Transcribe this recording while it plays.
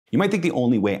You might think the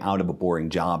only way out of a boring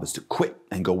job is to quit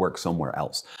and go work somewhere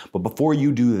else. But before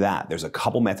you do that, there's a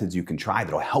couple methods you can try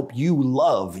that'll help you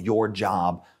love your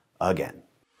job again.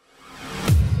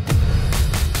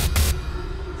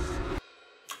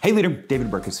 Hey leader, David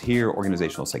Burkus here,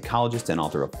 organizational psychologist and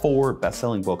author of 4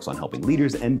 best-selling books on helping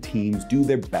leaders and teams do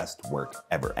their best work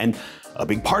ever. And a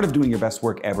big part of doing your best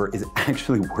work ever is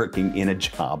actually working in a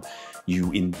job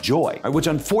you enjoy, which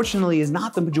unfortunately is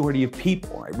not the majority of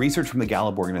people. Research from the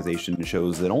Gallup organization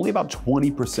shows that only about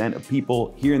 20% of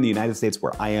people here in the United States,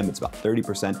 where I am, it's about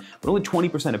 30%, but only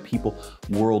 20% of people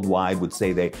worldwide would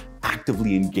say they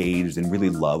actively engaged and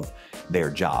really love their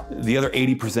job. The other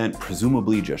 80%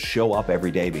 presumably just show up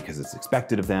every day because it's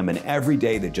expected of them, and every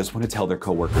day they just want to tell their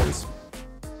coworkers,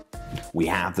 we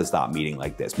have to stop meeting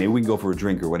like this. Maybe we can go for a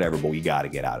drink or whatever, but we gotta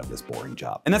get out of this boring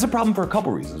job. And that's a problem for a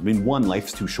couple reasons. I mean, one,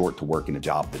 life's too short to work in a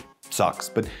job that sucks,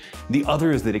 but the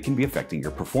other is that it can be affecting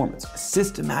your performance.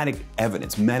 Systematic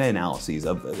evidence, meta-analyses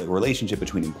of the relationship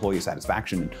between employee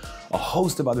satisfaction and a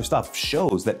host of other stuff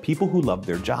shows that people who love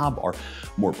their job are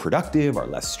more productive, are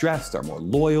less stressed, are more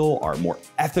loyal, are more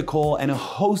ethical, and a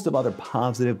host of other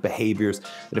positive behaviors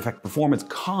that affect performance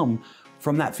come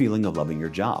from that feeling of loving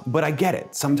your job. But I get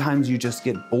it. Sometimes you just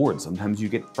get bored. Sometimes you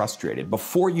get frustrated.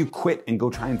 Before you quit and go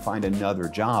try and find another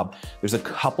job, there's a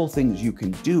couple things you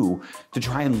can do to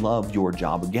try and love your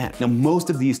job again. Now, most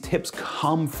of these tips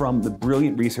come from the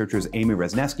brilliant researchers Amy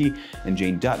Wrzesniewski and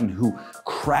Jane Dutton, who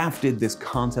crafted this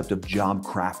concept of job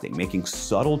crafting, making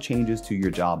subtle changes to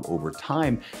your job over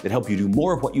time that help you do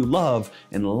more of what you love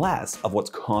and less of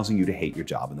what's causing you to hate your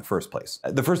job in the first place.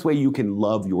 The first way you can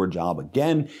love your job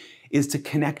again is to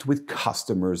connect with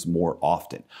customers more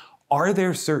often. Are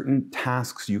there certain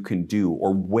tasks you can do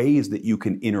or ways that you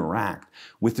can interact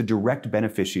with the direct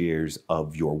beneficiaries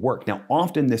of your work? Now,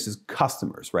 often this is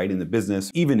customers, right? In the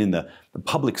business, even in the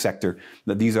public sector,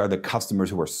 that these are the customers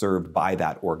who are served by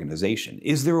that organization.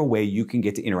 Is there a way you can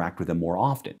get to interact with them more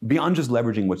often? Beyond just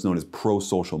leveraging what's known as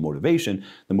pro-social motivation,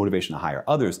 the motivation to hire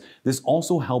others, this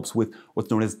also helps with what's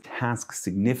known as task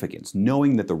significance,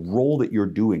 knowing that the role that you're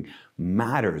doing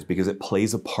matters because it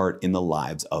plays a part in the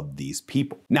lives of these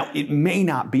people. Now, it may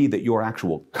not be that your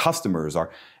actual customers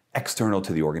are external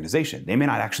to the organization. They may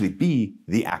not actually be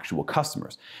the actual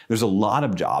customers. There's a lot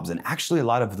of jobs, and actually a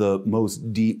lot of the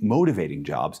most demotivating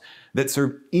jobs, that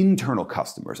serve internal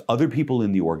customers, other people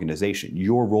in the organization.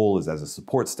 Your role is as a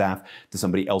support staff to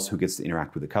somebody else who gets to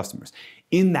interact with the customers.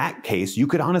 In that case, you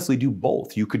could honestly do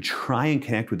both. You could try and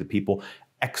connect with the people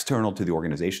external to the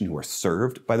organization who are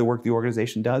served by the work the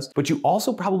organization does, but you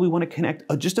also probably want to connect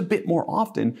just a bit more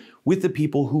often with the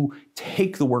people who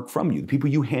take the work from you, the people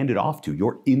you hand it off to,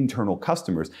 your internal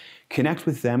customers. Connect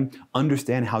with them,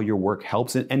 understand how your work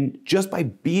helps, and just by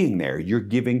being there, you're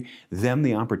giving them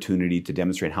the opportunity to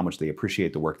demonstrate how much they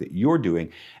appreciate the work that you're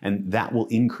doing, and that will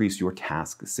increase your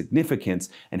task significance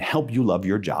and help you love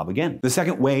your job again. The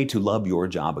second way to love your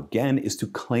job again is to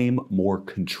claim more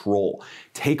control.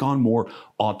 Take on more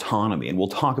autonomy, and we'll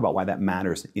talk about why that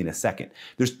matters in a second.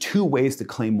 There's 2 ways to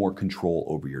claim more control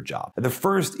over your job. The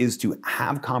first is to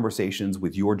have conversations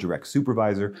with your direct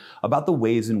supervisor about the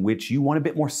ways in which you want a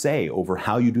bit more say over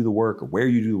how you do the work, or where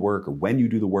you do the work, or when you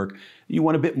do the work. You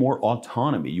want a bit more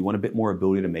autonomy. You want a bit more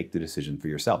ability to make the decision for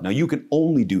yourself. Now, you can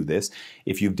only do this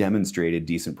if you've demonstrated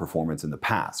decent performance in the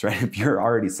past, right? If you're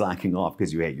already slacking off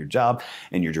because you hate your job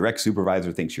and your direct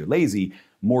supervisor thinks you're lazy,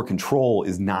 more control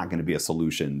is not going to be a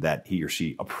solution that he or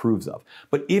she approves of.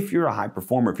 But if you're a high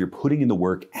performer, if you're putting in the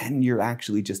work and you're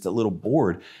actually just a little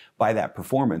bored by that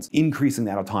performance, increasing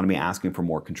that autonomy, asking for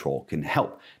more control can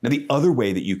help. Now, the other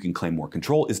way that you can claim more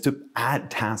control is to add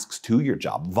tasks to your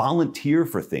job. Volunteer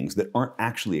for things that aren't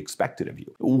actually expected of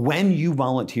you. When you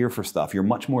volunteer for stuff, you're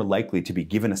much more likely to be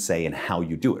given a say in how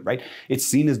you do it, right? It's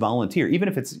seen as volunteer. Even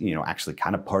if it's, actually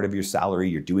kind of part of your salary,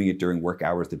 you're doing it during work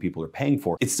hours that people are paying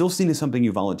for, it's still seen as something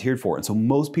you volunteered for. And so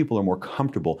most people are more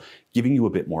comfortable giving you a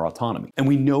bit more autonomy. And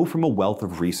we know from a wealth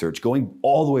of research, going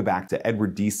all the way back to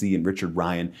Edward Deci and Richard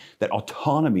Ryan, that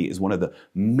autonomy is one of the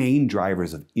main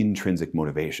drivers of intrinsic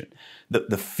motivation.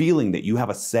 The feeling that you have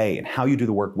a say in how you do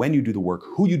the work, when you do the work,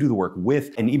 who you do the work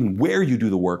with, and even where you do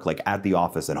the work, like at the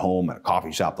office, at home, at a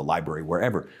coffee shop, the library,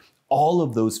 wherever. All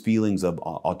of those feelings of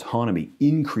autonomy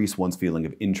increase one's feeling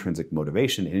of intrinsic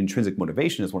motivation, and intrinsic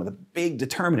motivation is one of the big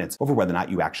determinants over whether or not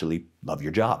you actually love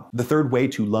your job. The third way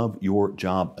to love your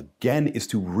job again is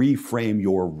to reframe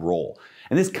your role.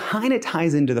 And this kind of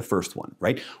ties into the first one,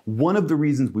 right? One of the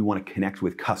reasons we want to connect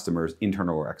with customers,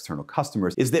 internal or external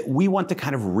customers, is that we want to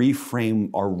kind of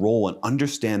reframe our role and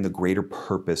understand the greater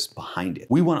purpose behind it.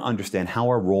 We want to understand how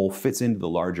our role fits into the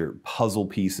larger puzzle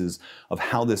pieces of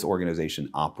how this organization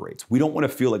operates. We don't want to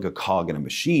feel like a cog in a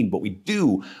machine, but we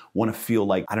do want to feel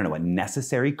like, I don't know, a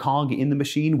necessary cog in the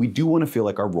machine. We do want to feel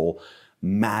like our role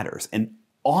matters. And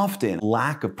often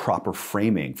lack of proper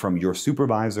framing from your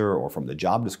supervisor or from the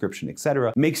job description,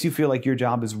 etc., makes you feel like your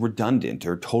job is redundant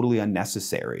or totally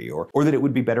unnecessary, or that it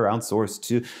would be better outsourced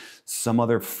to some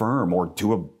other firm or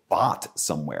to a bot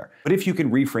somewhere. But if you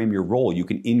can reframe your role, you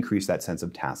can increase that sense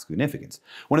of task significance.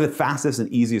 One of the fastest and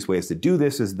easiest ways to do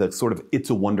this is the sort of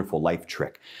It's a Wonderful Life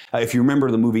trick. If you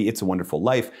remember the movie It's a Wonderful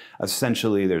Life,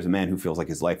 essentially there's a man who feels like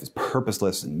his life is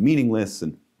purposeless and meaningless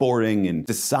and boring and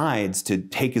decides to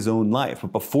take his own life.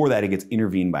 But before that, he gets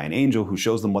intervened by an angel who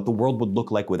shows them what the world would look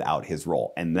like without his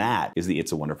role. And that is the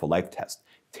It's a Wonderful Life test.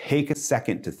 Take a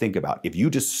second to think about, if you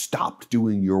just stopped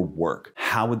doing your work,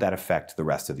 how would that affect the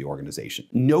rest of the organization?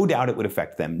 No doubt it would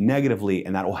affect them negatively,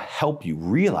 and that will help you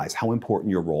realize how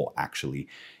important your role actually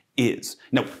is.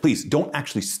 Now, please don't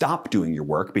actually stop doing your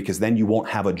work, because then you won't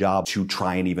have a job to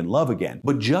try and even love again.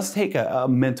 But just take a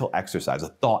mental exercise, a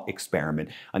thought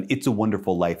experiment, an It's a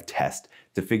Wonderful Life test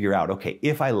to figure out, okay,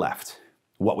 if I left,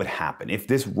 what would happen? If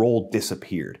this role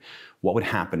disappeared, what would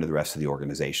happen to the rest of the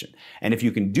organization? And if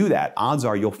you can do that, odds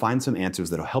are you'll find some answers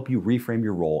that'll help you reframe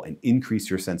your role and increase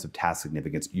your sense of task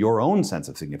significance, your own sense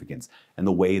of significance, and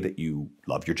the way that you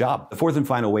love your job. The fourth and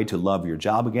final way to love your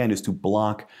job again is to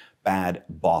block bad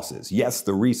bosses. Yes,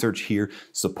 the research here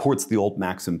supports the old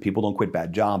maxim, people don't quit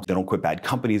bad jobs, they don't quit bad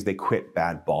companies, they quit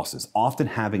bad bosses. Often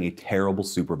having a terrible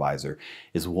supervisor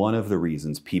is one of the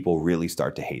reasons people really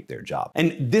start to hate their job.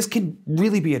 And this can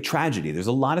really be a tragedy. There's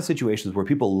a lot of situations where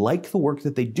people like the work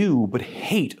that they do, but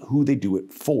hate who they do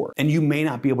it for. And you may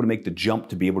not be able to make the jump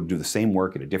to be able to do the same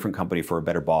work at a different company for a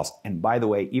better boss. And by the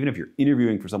way, even if you're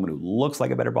interviewing for someone who looks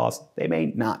like a better boss, they may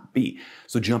not be.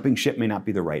 So jumping ship may not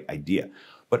be the right idea.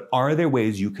 But are there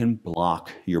ways you can block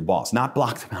your boss? Not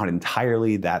block them out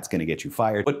entirely, that's gonna get you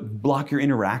fired, but block your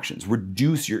interactions,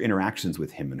 reduce your interactions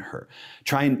with him and her.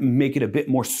 Try and make it a bit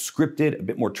more scripted, a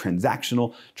bit more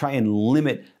transactional. Try and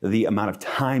limit the amount of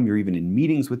time you're even in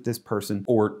meetings with this person,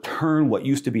 or turn what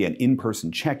used to be an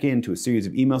in-person check-in to a series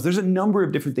of emails. There's a number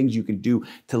of different things you can do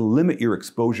to limit your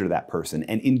exposure to that person.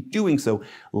 And in doing so,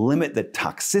 limit the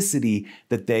toxicity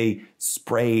that they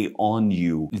spray on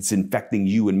you. It's infecting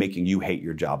you and making you hate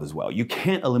your job as well. You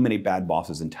can't eliminate bad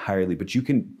bosses entirely, but you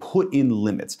can put in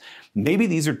limits. Maybe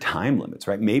these are time limits,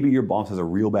 right? Maybe your boss has a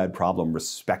real bad problem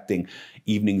respecting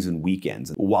evenings and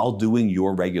weekends. While doing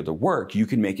your regular work, you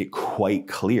can make it quite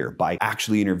clear by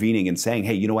actually intervening and saying,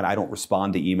 hey, you know what? I don't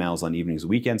respond to emails on evenings and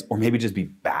weekends, or maybe just be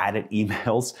bad at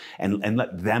emails and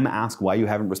let them ask why you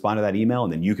haven't responded to that email.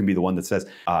 And then you can be the one that says,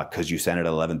 because you sent it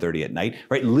at 11:30 at night,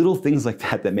 right? Little things like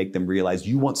that make them realize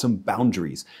you want some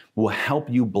boundaries will help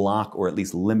you block or at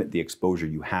least limit the exposure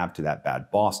you have to that bad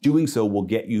boss. Doing so will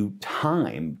get you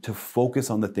time to focus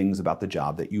on the things about the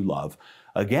job that you love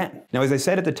again. Now, as I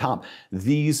said at the top,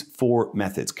 these four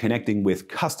methods, connecting with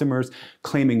customers,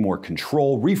 claiming more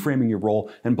control, reframing your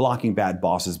role, and blocking bad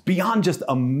bosses, beyond just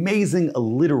amazing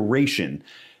alliteration,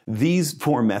 these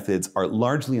four methods are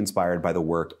largely inspired by the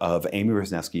work of Amy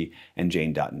Wrzesniewski and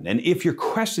Jane Dutton. And if you're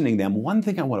questioning them, one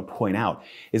thing I want to point out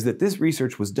is that this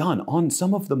research was done on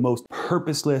some of the most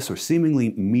purposeless or seemingly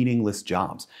meaningless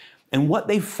jobs. And what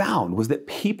they found was that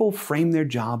people frame their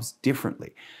jobs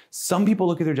differently. Some people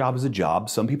look at their job as a job,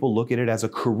 some people look at it as a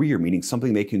career, meaning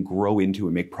something they can grow into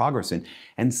and make progress in,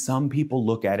 and some people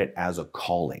look at it as a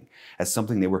calling, as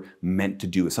something they were meant to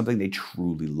do, as something they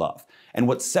truly love. And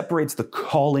what separates the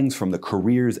callings from the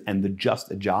careers and the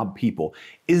just a job people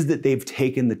is that they've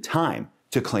taken the time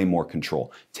to claim more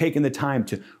control, taken the time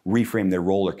to reframe their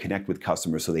role or connect with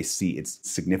customers so they see its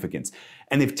significance.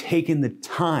 And they've taken the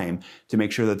time to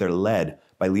make sure that they're led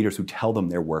by leaders who tell them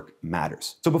their work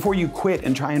matters. So before you quit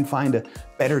and try and find a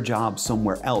better job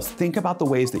somewhere else, think about the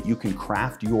ways that you can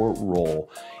craft your role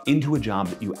into a job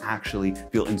that you actually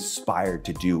feel inspired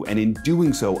to do. And in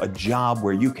doing so, a job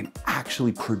where you can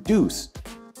actually produce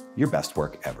your best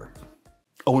work ever.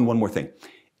 Oh, and one more thing.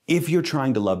 If you're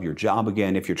trying to love your job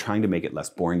again, if you're trying to make it less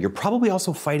boring, you're probably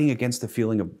also fighting against the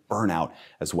feeling of burnout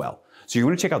as well. So you're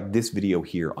going to check out this video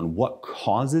here on what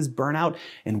causes burnout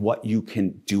and what you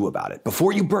can do about it.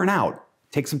 Before you burn out,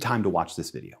 take some time to watch this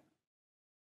video.